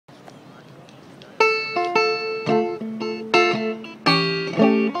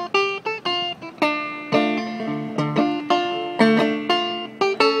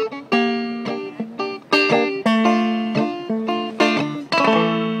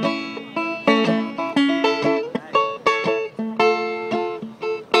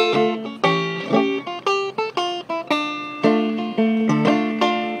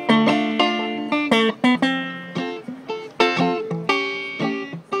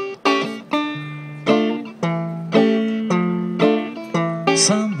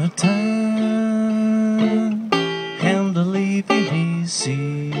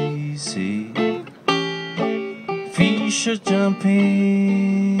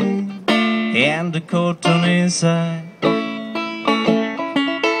and the cotton inside.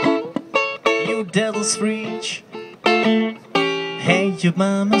 You devil's reach, and your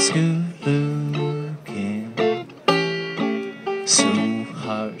mama's good looking. So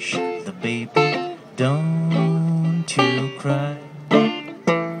hush the baby, don't you cry.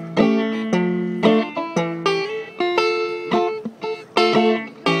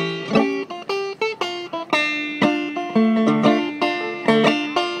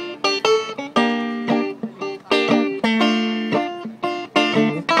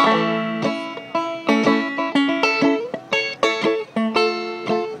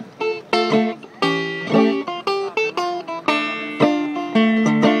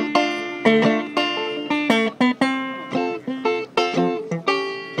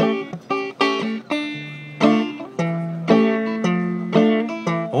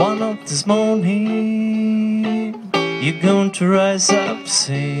 One of this morning, you're going to rise up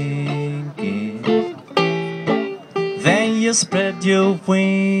singing. Then you spread your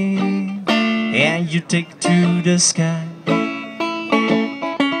wings and you take to the sky.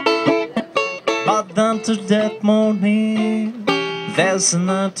 But until that morning, there's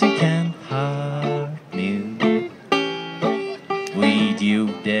nothing can harm you. With you,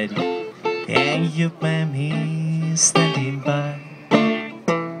 daddy, and your mammy standing by.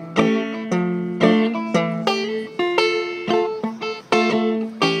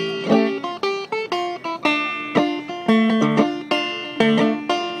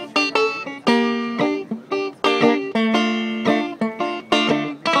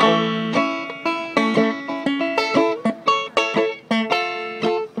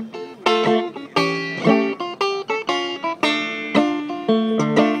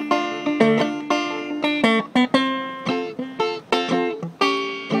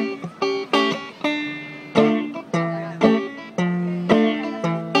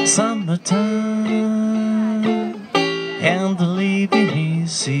 Summertime and the living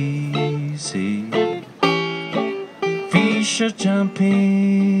is easy. Fish are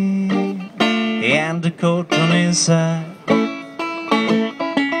jumping and the cotton inside.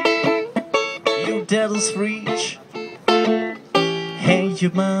 Your dad's rich and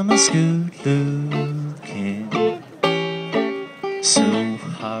your mama's good looking. So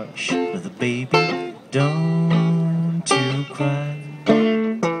hush the baby, don't you cry.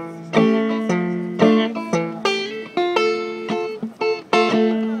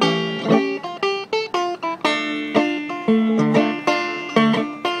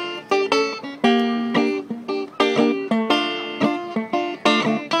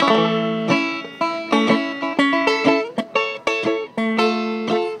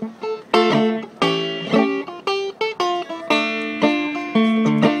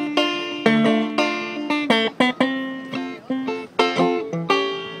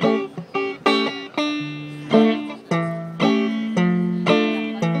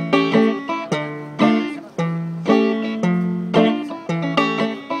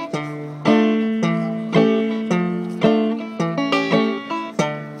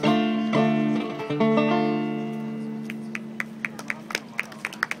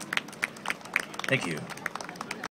 Thank you.